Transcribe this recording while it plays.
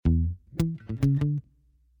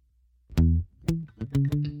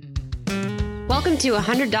Welcome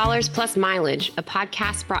to $100 Plus Mileage, a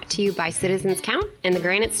podcast brought to you by Citizens Count and the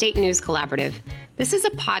Granite State News Collaborative. This is a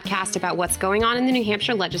podcast about what's going on in the New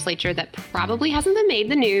Hampshire legislature that probably hasn't been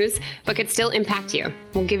made the news, but could still impact you.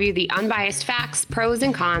 We'll give you the unbiased facts, pros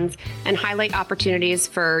and cons, and highlight opportunities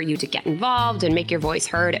for you to get involved and make your voice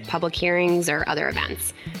heard at public hearings or other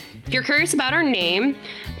events. If you're curious about our name,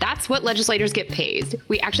 that's what legislators get paid.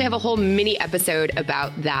 We actually have a whole mini episode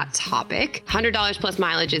about that topic. $100 plus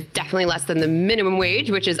mileage is definitely less than the minimum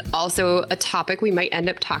wage, which is also a topic we might end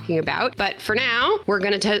up talking about. But for now, we're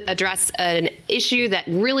going to address an issue that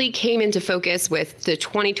really came into focus with the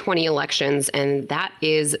 2020 elections, and that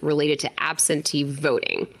is related to absentee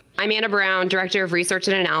voting. I'm Anna Brown, Director of Research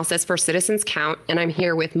and Analysis for Citizens Count, and I'm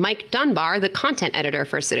here with Mike Dunbar, the Content Editor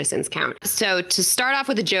for Citizens Count. So to start off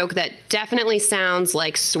with a joke that definitely sounds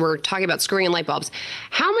like we're talking about screwing in light bulbs,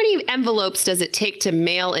 how many envelopes does it take to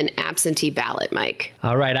mail an absentee ballot, Mike?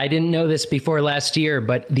 All right, I didn't know this before last year,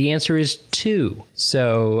 but the answer is 2.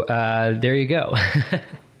 So there you go.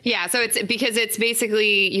 Yeah, so it's because it's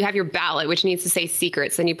basically you have your ballot, which needs to say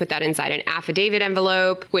secrets. Then you put that inside an affidavit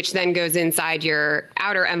envelope, which then goes inside your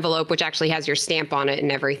outer envelope, which actually has your stamp on it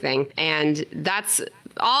and everything. And that's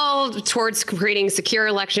all towards creating secure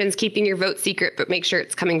elections, keeping your vote secret, but make sure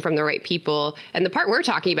it's coming from the right people. And the part we're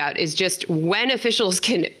talking about is just when officials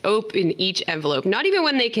can open each envelope, not even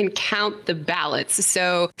when they can count the ballots.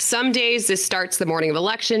 So some days this starts the morning of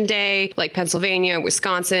election day, like Pennsylvania,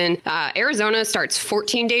 Wisconsin. Arizona starts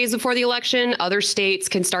 14 days before the election. Other states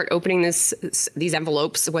can start opening these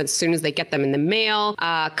envelopes as soon as they get them in the mail.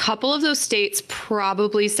 A couple of those states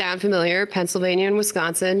probably sound familiar. Pennsylvania and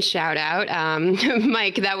Wisconsin, shout out.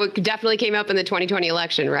 Mike, that definitely came up in the 2020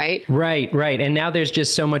 election, right? Right. And now there's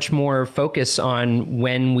just so much more focus on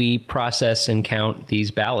when we process and count these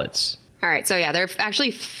ballots. All right. So, yeah, there are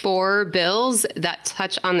actually 4 bills that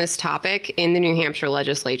touch on this topic in the New Hampshire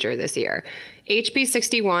legislature this year. HB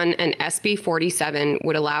 61 and SB 47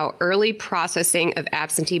 would allow early processing of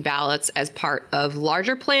absentee ballots as part of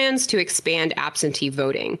larger plans to expand absentee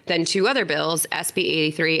voting. Then 2 other bills, SB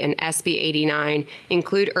 83 and SB 89,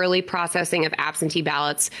 include early processing of absentee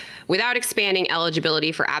ballots without expanding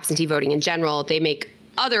eligibility for absentee voting in general. They make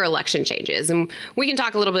other election changes. And we can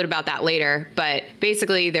talk a little bit about that later, but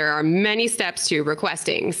basically there are many steps to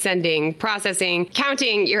requesting, sending, processing,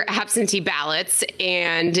 counting your absentee ballots,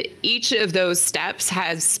 and each of those steps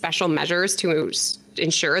has special measures to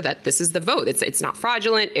ensure that this is the vote. It's not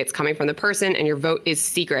fraudulent, it's coming from the person, and your vote is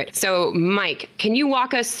secret. So, Mike, can you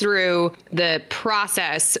walk us through the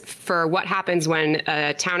process for what happens when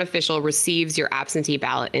a town official receives your absentee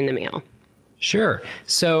ballot in the mail? Sure.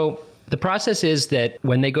 So the process is that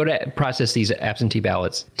when they go to process these absentee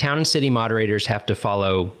ballots, town and city moderators have to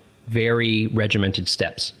follow very regimented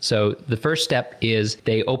steps. So the first step is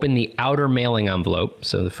they open the outer mailing envelope,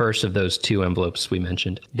 so the first of those 2 envelopes we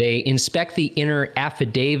mentioned. They inspect the inner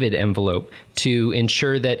affidavit envelope to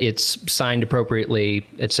ensure that it's signed appropriately,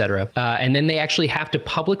 etc. And then they actually have to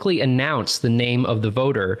publicly announce the name of the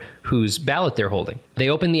voter whose ballot they're holding. They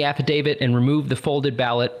open the affidavit and remove the folded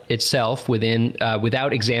ballot itself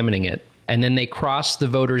without examining it. And then they cross the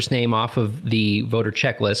voter's name off of the voter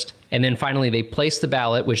checklist. And then finally, they place the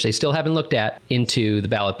ballot, which they still haven't looked at, into the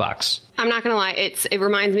ballot box. I'm not going to lie. It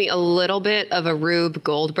reminds me a little bit of a Rube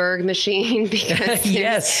Goldberg machine because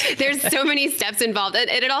there's so many steps involved. And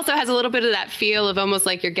it also has a little bit of that feel of almost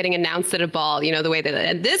like you're getting announced at a ball, the way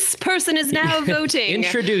that this person is now voting.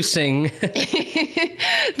 Introducing.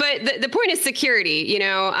 But the point is security,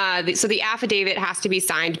 so the affidavit has to be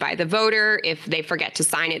signed by the voter. If they forget to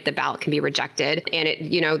sign it, the ballot can be rejected.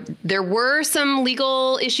 And there were some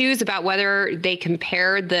legal issues about whether they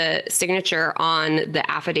compared the signature on the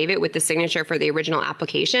affidavit with the signature for the original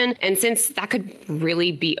application. And since that could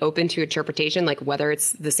really be open to interpretation, like whether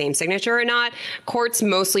it's the same signature or not, courts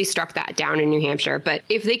mostly struck that down in New Hampshire. But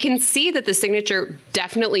if they can see that the signature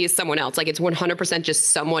definitely is someone else, like it's 100% just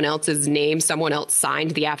someone else's name, someone else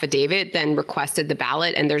signed the affidavit, then requested the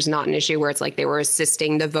ballot, and there's not an issue where it's like they were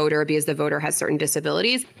assisting the voter because the voter has certain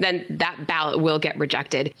disabilities, then that ballot will get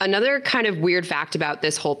rejected. Another kind of weird fact about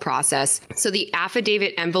this whole process, so the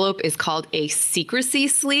affidavit envelope is called a secrecy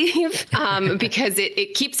sleeve. Because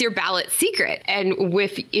it keeps your ballot secret. And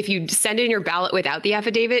if you send in your ballot without the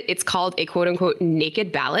affidavit, it's called a quote unquote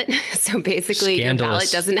naked ballot. So basically your ballot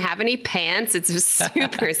doesn't have any pants. It's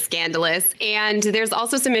super scandalous. And there's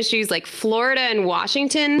also some issues like Florida and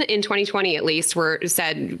Washington in 2020, at least,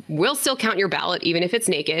 said, we'll still count your ballot even if it's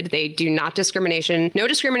naked. They do no discrimination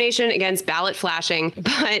against ballot flashing.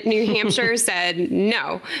 But New Hampshire said,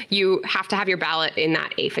 no, you have to have your ballot in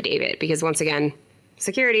that affidavit because once again,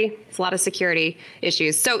 Security. It's a lot of security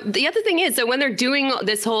issues. So the other thing is, so when they're doing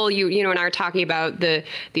this whole, you and I are talking about the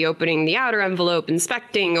opening the outer envelope,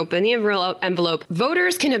 inspecting, open the envelope,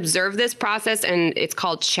 voters can observe this process, and it's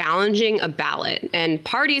called challenging a ballot. And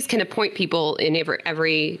parties can appoint people in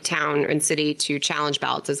every town and city to challenge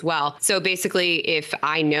ballots as well. So basically, if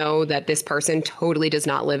I know that this person totally does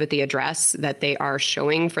not live at the address that they are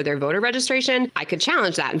showing for their voter registration, I could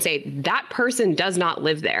challenge that and say that person does not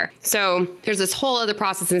live there. So there's this whole other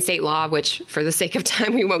process in state law, which for the sake of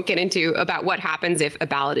time, we won't get into, about what happens if a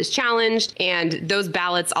ballot is challenged. And those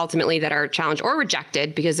ballots ultimately that are challenged or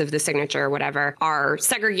rejected because of the signature or whatever are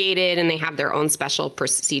segregated, and they have their own special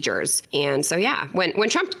procedures. And so, yeah, when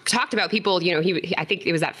Trump talked about people, I think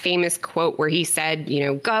it was that famous quote where he said,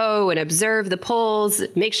 go and observe the polls,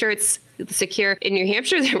 make sure it's secure. In New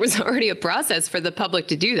Hampshire, there was already a process for the public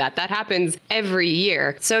to do that. That happens every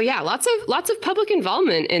year. So yeah, lots of public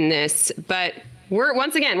involvement in this, but we're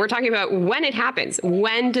talking about when it happens.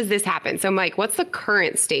 When does this happen? So Mike, what's the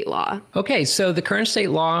current state law? Okay, so the current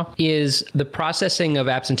state law is the processing of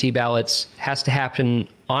absentee ballots has to happen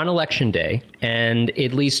on election day and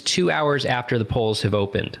at least 2 hours after the polls have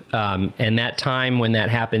opened. And that time when that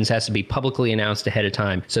happens has to be publicly announced ahead of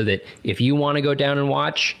time, so that if you want to go down and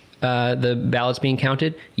watch the ballots being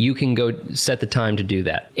counted, you can go set the time to do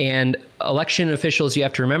that. And election officials, you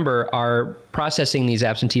have to remember, are processing these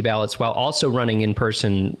absentee ballots while also running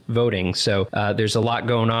in-person voting. So there's a lot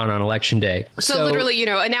going on election day. So literally,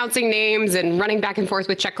 announcing names and running back and forth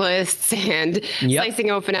with checklists and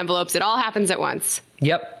slicing open envelopes, it all happens at once.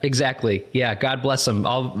 Yep, exactly. Yeah, God bless them.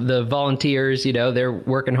 All the volunteers, they're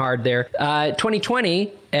working hard there.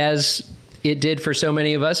 2020, as it did for so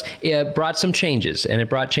many of us, it brought some changes, and it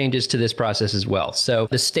brought changes to this process as well. So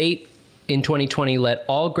the state in 2020 let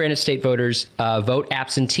all Granite State voters vote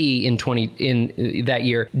absentee in that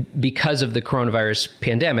year because of the coronavirus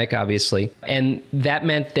pandemic, obviously. And that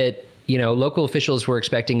meant that local officials were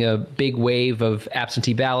expecting a big wave of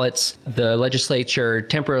absentee ballots. The legislature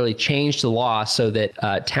temporarily changed the law so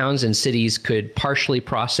that towns and cities could partially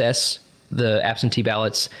process the absentee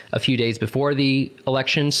ballots a few days before the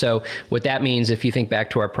election. So what that means, if you think back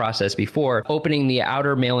to our process before, opening the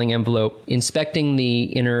outer mailing envelope, inspecting the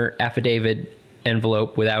inner affidavit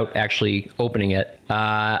envelope without actually opening it,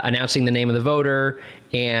 announcing the name of the voter,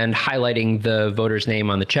 and highlighting the voter's name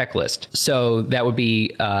on the checklist. So that would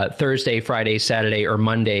be Thursday, Friday, Saturday, or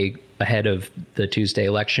Monday ahead of the Tuesday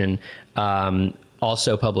election,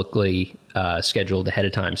 also publicly scheduled ahead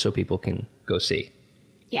of time so people can go see.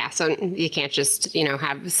 Yeah, so you can't just,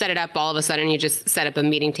 set it up all of a sudden. You just set up a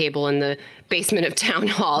meeting table in the basement of town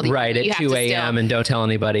hall. Right, at 2 a.m. and don't tell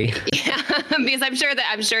anybody. Yeah, because I'm sure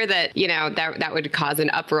that that would cause an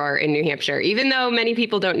uproar in New Hampshire. Even though many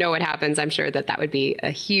people don't know what happens, I'm sure that would be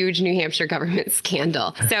a huge New Hampshire government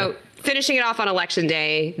scandal. So finishing it off on election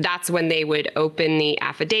day, that's when they would open the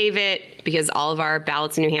affidavit, because all of our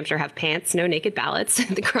ballots in New Hampshire have pants, no naked ballots.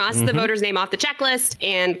 They cross the voter's name off the checklist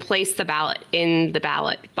and place the ballot in the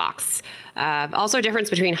ballot box. Also a difference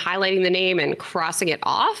between highlighting the name and crossing it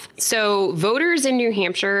off. So voters in New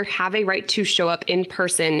Hampshire have a right to show up in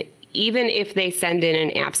person, even if they send in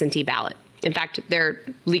an absentee ballot. In fact, they're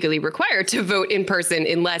legally required to vote in person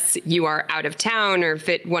unless you are out of town or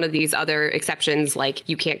fit one of these other exceptions, like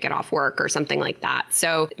you can't get off work or something like that.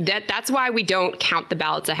 So that's why we don't count the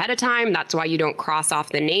ballots ahead of time. That's why you don't cross off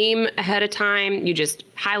the name ahead of time. You just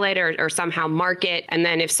highlight or somehow mark it. And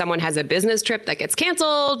then if someone has a business trip that gets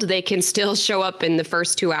canceled, they can still show up in the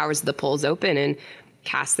first 2 hours of the polls open and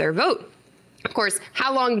cast their vote. Of course,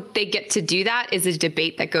 how long they get to do that is a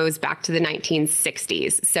debate that goes back to the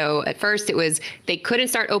 1960s. So at first it was they couldn't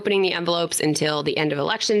start opening the envelopes until the end of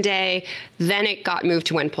election day. Then it got moved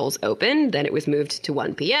to when polls open. Then it was moved to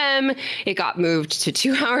 1 p.m. It got moved to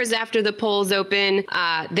 2 hours after the polls open.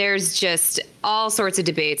 There's just all sorts of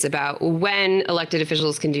debates about when elected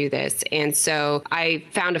officials can do this. And so I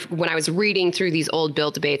found, when I was reading through these old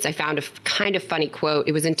bill debates, I found a kind of funny quote.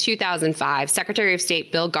 It was in 2005. Secretary of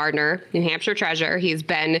State Bill Gardner, New Hampshire treasurer, he's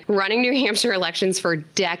been running New Hampshire elections for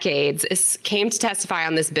decades, came to testify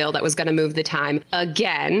on this bill that was going to move the time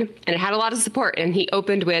again. And it had a lot of support. And he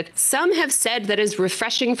opened with, "Some have said that it is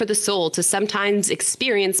refreshing for the soul to sometimes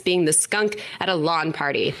experience being the skunk at a lawn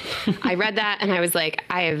party." I read that and I was like,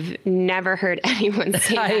 I have never heard anyone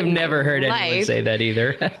say that. I have never heard anyone say that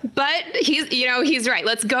either. But he's right.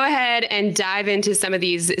 Let's go ahead and dive into some of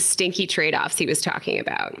these stinky trade-offs he was talking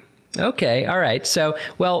about. Okay. All right. So,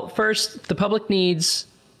 well, first, the public needs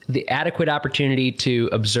the adequate opportunity to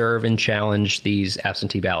observe and challenge these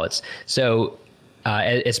absentee ballots. So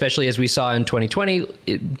Especially as we saw in 2020,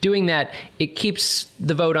 doing that, it keeps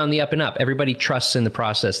the vote on the up and up. Everybody trusts in the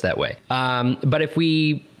process that way. But if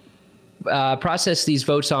we process these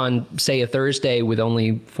votes on, say, a Thursday with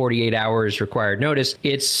only 48 hours required notice,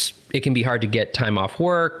 it can be hard to get time off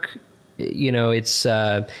work. You know,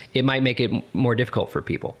 it might make it more difficult for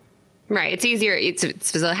people. Right. It's easier.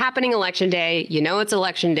 It's happening election day. You know, it's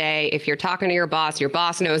election day. If you're talking to your boss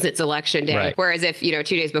knows it's election day. Right. Whereas if, 2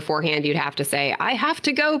 days beforehand, you'd have to say, I have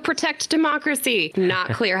to go protect democracy.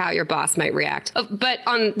 Not clear how your boss might react. But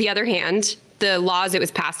on the other hand, the laws that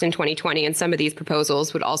was passed in 2020 and some of these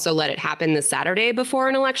proposals would also let it happen the Saturday before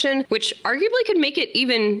an election, which arguably could make it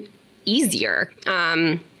even easier.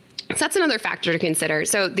 So that's another factor to consider.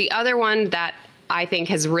 So the other one that I think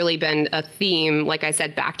has really been a theme, like I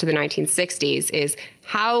said, back to the 1960s, is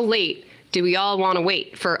how late do we all want to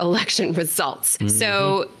wait for election results? Mm-hmm.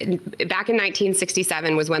 So back in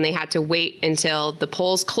 1967 was when they had to wait until the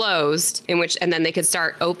polls closed, and then they could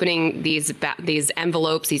start opening these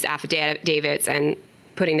envelopes, these affidavits, and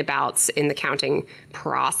putting the ballots in the counting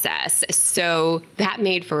process. So that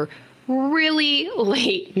made for really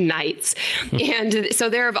late nights. And so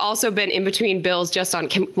there have also been in between bills just on,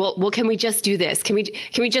 can we just do this? Can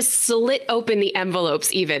we just slit open the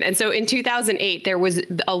envelopes even? And so in 2008, there was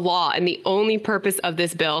a law, and the only purpose of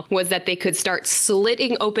this bill was that they could start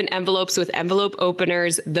slitting open envelopes with envelope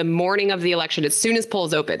openers the morning of the election, as soon as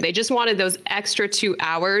polls open. They just wanted those extra 2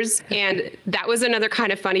 hours. And that was another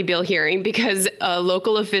kind of funny bill hearing, because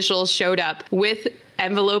local officials showed up with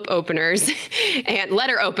envelope openers and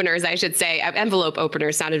letter openers, I should say. Envelope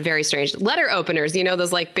openers sounded very strange. Letter openers,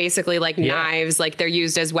 those basically knives, like they're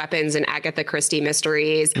used as weapons in Agatha Christie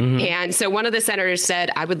mysteries. Mm-hmm. And so one of the senators said,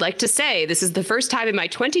 I would like to say this is the first time in my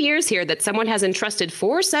 20 years here that someone has entrusted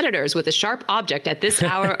 4 senators with a sharp object at this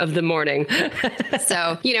hour of the morning.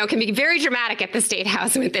 So, it can be very dramatic at the State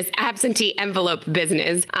House with this absentee envelope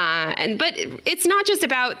business. But it's not just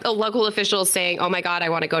about local officials saying, oh my God, I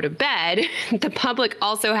want to go to bed. The public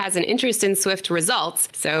also has an interest in swift results.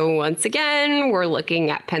 So once again, we're looking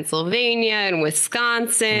at Pennsylvania and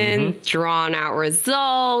Wisconsin, drawn out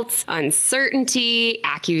results, uncertainty,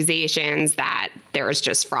 accusations that there's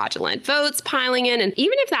just fraudulent votes piling in. And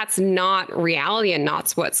even if that's not reality and not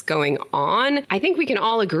what's going on, I think we can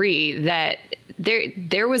all agree that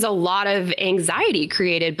there was a lot of anxiety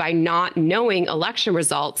created by not knowing election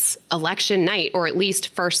results election night, or at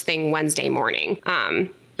least first thing Wednesday morning.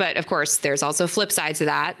 But of course, there's also flip sides to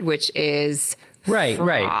that, which is fraud.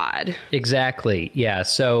 Right. Exactly. Yeah.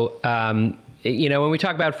 So, when we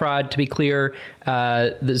talk about fraud, to be clear,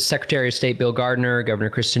 the Secretary of State Bill Gardner, Governor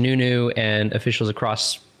Chris Sununu, and officials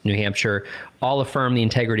across New Hampshire all affirm the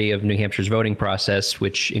integrity of New Hampshire's voting process,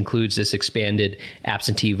 which includes this expanded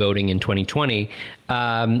absentee voting in 2020.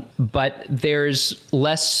 But there's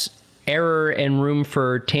less error and room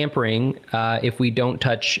for tampering if we don't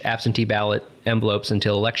touch absentee ballot envelopes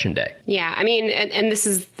until Election Day. Yeah, I mean, and this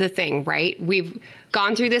is the thing, right? We've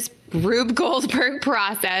gone through this Rube Goldberg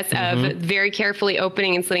process of very carefully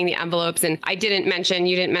opening and slitting the envelopes. And you didn't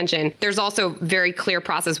mention, there's also very clear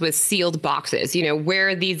process with sealed boxes,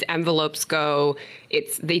 where these envelopes go.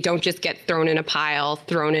 They don't just get thrown in a pile,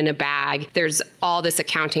 thrown in a bag. There's all this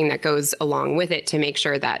accounting that goes along with it to make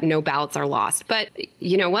sure that no ballots are lost. But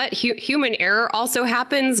you know what? Human error also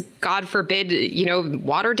happens. God forbid,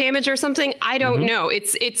 water damage or something. I don't know.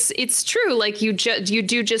 It's true. Like you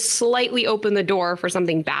do just slightly open the door for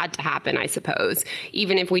something bad to happen, I suppose,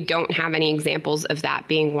 even if we don't have any examples of that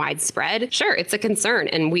being widespread. Sure, it's a concern,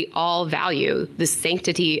 and we all value the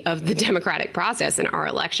sanctity of the democratic process in our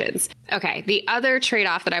elections. Okay, the other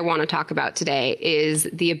trade-off that I want to talk about today is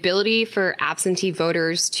the ability for absentee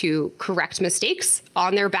voters to correct mistakes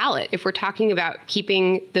on their ballot. If we're talking about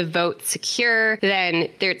keeping the vote secure, then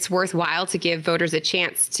it's worthwhile to give voters a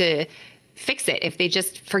chance to fix it if they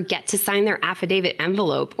just forget to sign their affidavit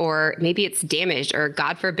envelope, or maybe it's damaged, or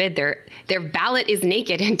God forbid their ballot is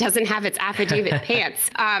naked and doesn't have its affidavit pants.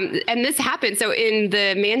 And this happened. So in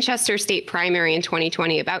the Manchester state primary in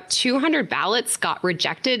 2020, about 200 ballots got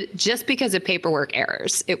rejected just because of paperwork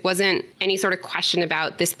errors. It wasn't any sort of question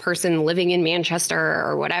about this person living in Manchester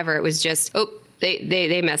or whatever. It was just,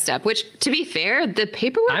 They messed up, which, to be fair, the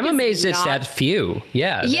paperwork I'm amazed it's that few.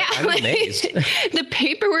 Yeah. I'm amazed. The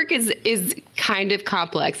paperwork is kind of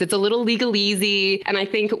complex. It's a little legalese. And I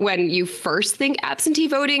think when you first think absentee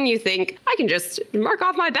voting, you think, I can just mark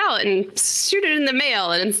off my ballot and shoot it in the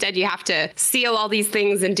mail. And instead you have to seal all these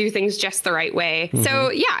things and do things just the right way. So,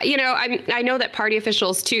 yeah, I know that party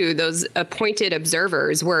officials, too, those appointed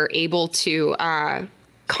observers, were able to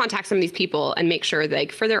contact some of these people and make sure,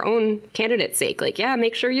 like, for their own candidate's sake, like, yeah,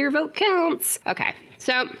 make sure your vote counts. Okay,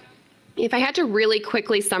 so if I had to really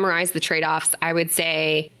quickly summarize the trade-offs, I would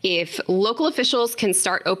say if local officials can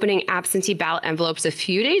start opening absentee ballot envelopes a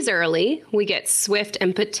few days early, we get swift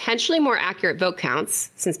and potentially more accurate vote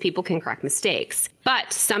counts since people can correct mistakes.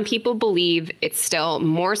 But some people believe it's still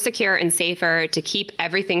more secure and safer to keep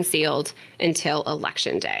everything sealed until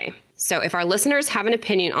Election Day. So if our listeners have an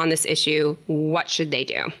opinion on this issue, what should they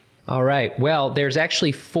do? All right. Well, there's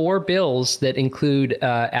actually 4 bills that include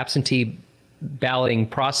absentee balloting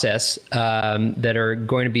process that are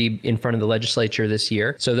going to be in front of the legislature this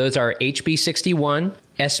year. So those are HB 61,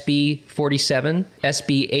 SB 47,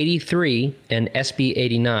 SB 83, and SB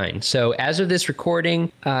 89. So as of this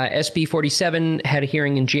recording, SB 47 had a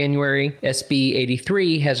hearing in January. SB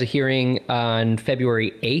 83 has a hearing on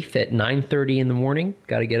February 8th at 9:30 in the morning.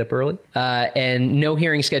 Got to get up early. And no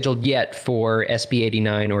hearing scheduled yet for SB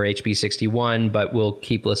 89 or HB 61, but we'll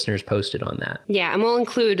keep listeners posted on that. Yeah, and we'll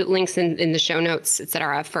include links in the show notes, et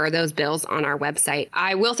cetera, for those bills on our website.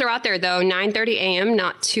 I will throw out there, though, 9:30 a.m.,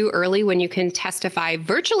 not too early when you can testify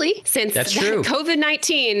virtually, since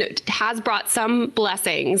COVID-19 has brought some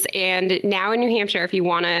blessings. And now in New Hampshire, if you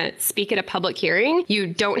want to speak at a public hearing, you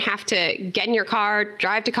don't have to get in your car,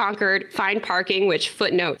 drive to Concord, find parking, which,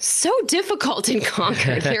 footnote, so difficult in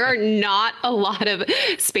Concord. There are not a lot of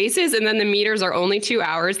spaces, and then the meters are only 2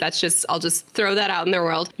 hours. I'll just throw that out in the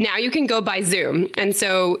world. Now you can go by Zoom. And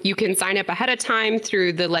so you can sign up ahead of time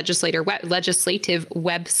through the legislative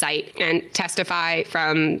website and testify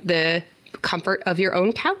from the comfort of your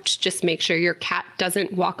own couch. Just make sure your cat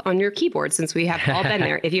doesn't walk on your keyboard, since we have all been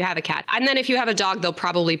there if you have a cat. And then if you have a dog, they'll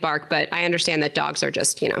probably bark, but I understand that dogs are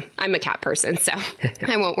just, I'm a cat person, so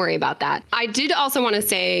I won't worry about that. I did also want to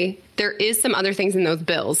say there is some other things in those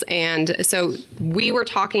bills. And so we were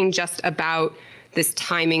talking just about this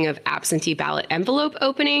timing of absentee ballot envelope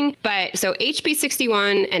opening. But so HB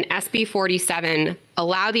 61 and SB 47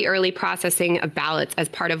 allow the early processing of ballots as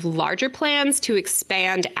part of larger plans to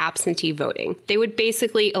expand absentee voting. They would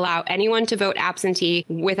basically allow anyone to vote absentee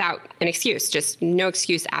without an excuse, just no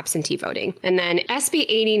excuse absentee voting. And then SB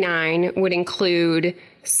 89 would include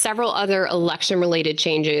several other election-related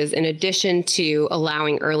changes in addition to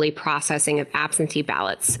allowing early processing of absentee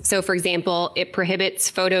ballots. So, for example, it prohibits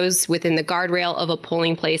photos within the guardrail of a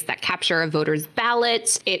polling place that capture a voter's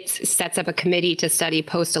ballot. It sets up a committee to study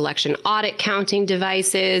post-election audit counting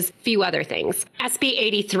devices, a few other things. SB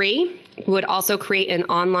 83 would also create an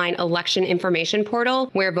online election information portal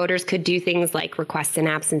where voters could do things like request an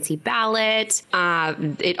absentee ballot.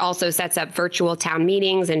 It also sets up virtual town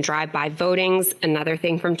meetings and drive-by votings, another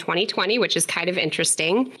thing from 2020, which is kind of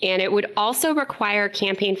interesting. And it would also require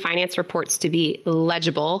campaign finance reports to be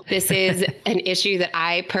legible. This is an issue that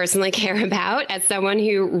I personally care about as someone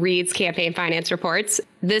who reads campaign finance reports.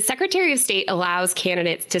 The Secretary of State allows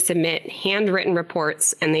candidates to submit handwritten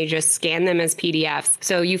reports, and they just scan them as PDFs.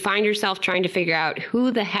 So you find yourself trying to figure out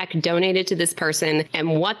who the heck donated to this person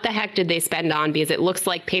and what the heck did they spend on, because it looks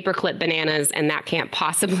like paperclip bananas, and that can't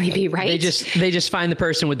possibly be right. They just find the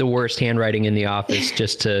person with the worst handwriting in the office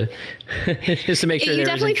just to just to make sure. You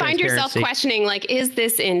definitely find yourself questioning, like, is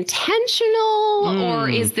this intentional or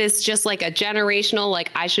is this just like a generational,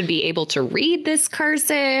 like, I should be able to read this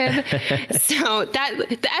cursive? So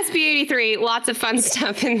the SB 83, lots of fun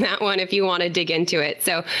stuff in that one if you want to dig into it.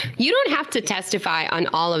 So you don't have to testify on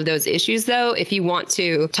all of those issues, though. If you want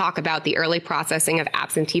to talk about the early processing of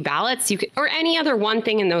absentee ballots, you could, or any other one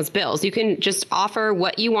thing in those bills, you can just offer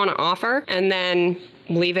what you want to offer and then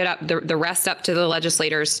leave it up, the rest up to the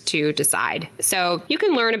legislators to decide. So you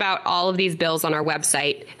can learn about all of these bills on our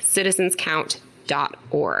website,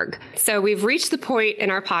 citizenscount.org. So we've reached the point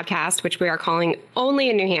in our podcast, which we are calling Only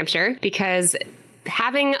in New Hampshire, because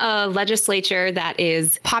having a legislature that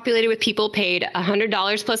is populated with people paid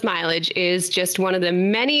 $100 plus mileage is just one of the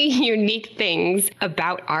many unique things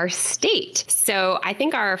about our state. So I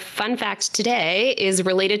think our fun fact today is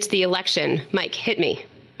related to the election. Mike, hit me.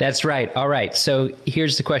 That's right. All right. So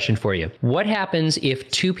here's the question for you. What happens if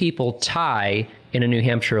 2 people tie in a New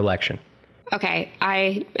Hampshire election? Okay,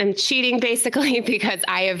 I am cheating basically because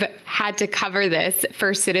I have had to cover this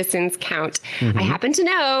for Citizens Count. Mm-hmm. I happen to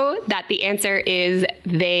know that the answer is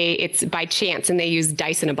it's by chance and they use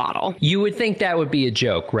dice in a bottle. You would think that would be a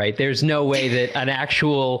joke, right? There's no way that an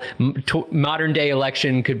actual modern day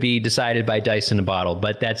election could be decided by dice in a bottle,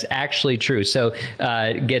 but that's actually true. So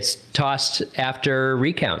it gets tossed after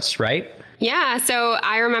recounts, right? Yeah, so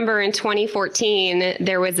I remember in 2014,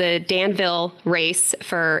 there was a Danville race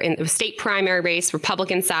in the state primary race,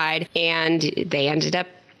 Republican side, and they ended up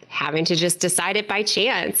having to just decide it by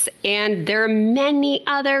chance. And there are many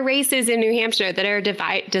other races in New Hampshire that are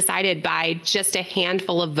decided by just a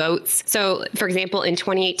handful of votes. So, for example, in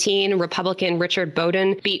 2018, Republican Richard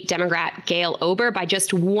Bowden beat Democrat Gail Ober by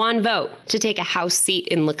just one vote to take a House seat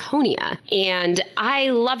in Laconia. And I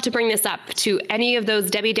love to bring this up to any of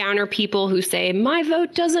those Debbie Downer people who say, my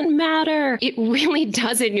vote doesn't matter. It really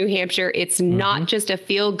does in New Hampshire. It's not just a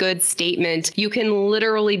feel-good statement. You can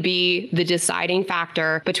literally be the deciding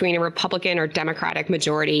factor between a Republican or Democratic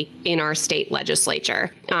majority in our state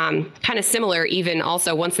legislature. Kind of similar, even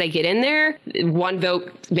also once they get in there, one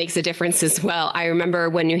vote makes a difference as well. I remember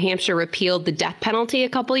when New Hampshire repealed the death penalty a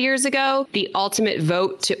couple years ago, the ultimate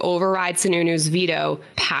vote to override Sununu's veto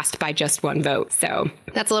passed by just one vote. So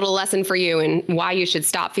that's a little lesson for you and why you should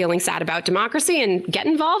stop feeling sad about democracy and get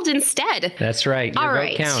involved instead. That's right. Your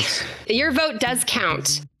vote counts. Your vote does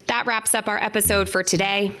count. That wraps up our episode for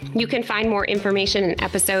today. You can find more information and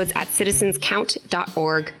episodes at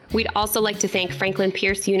citizenscount.org. We'd also like to thank Franklin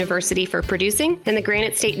Pierce University for producing and the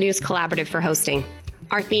Granite State News Collaborative for hosting.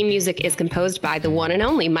 Our theme music is composed by the one and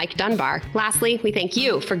only Mike Dunbar. Lastly, we thank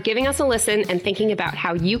you for giving us a listen and thinking about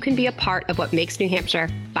how you can be a part of what makes New Hampshire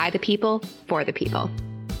by the people, for the people.